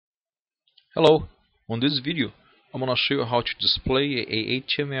Hello, on this video I'm going to show you how to display a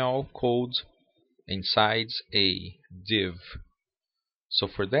HTML code inside a div. So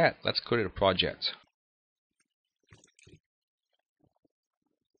for that, let's create a project.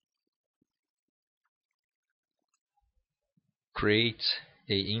 Create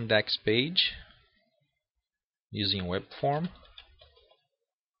a index page using web form.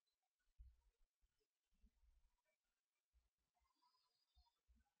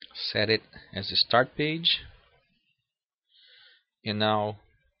 Set it as a start page. And now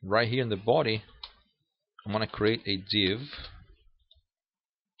right here in the body I'm going to create a div.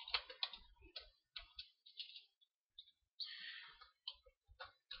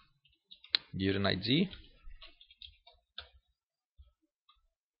 Give it an ID.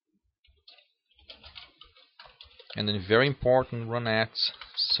 And then very important, run at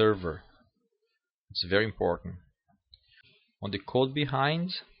server. It's very important. On the code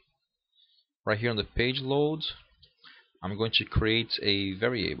behind, right here on the page load, I'm going to create a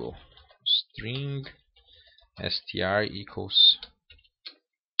variable string str equals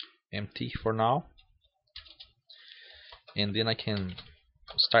empty for now, and then I can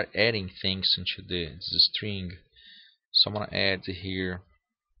start adding things into the string. So I'm going to add here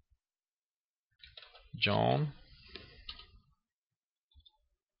John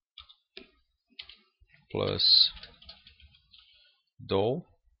plus Doe,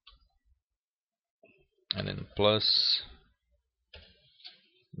 and then plus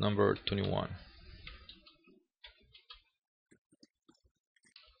number 21.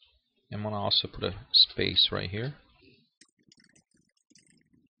 I'm gonna also put a space right here.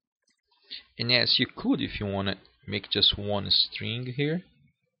 And yes, you could, if you want to, make just one string here,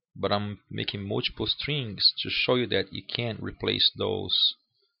 but I'm making multiple strings to show you that you can't replace those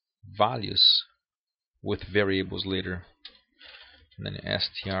values with variables later. And then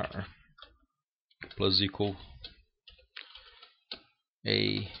str plus equal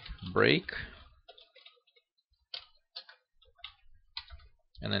a break,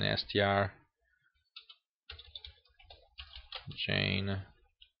 and then str Jane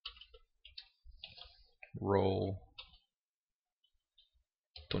row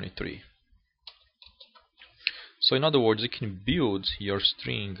 23. So in other words, you can build your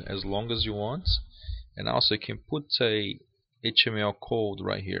string as long as you want, and also you can put a HTML code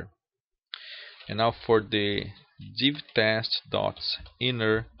right here. And now for the div test dot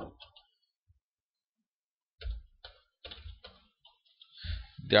inner,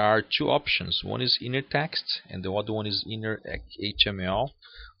 there are two options. One is inner text and the other one is inner HTML.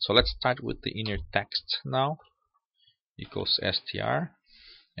 So let's start with the inner text now. Equals str,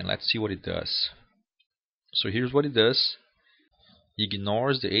 and let's see what it does. So here's what it does. It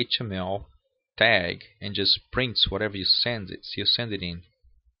ignores the HTML tag and just prints whatever you send it in.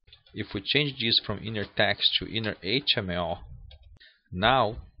 If we change this from inner text to inner HTML,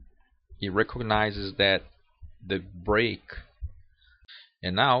 now it recognizes that the break,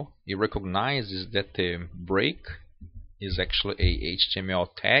 is actually a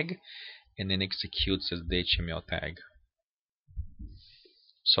HTML tag, and then executes as the HTML tag.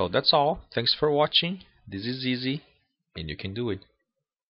 So that's all. Thanks for watching. This is easy and you can do it.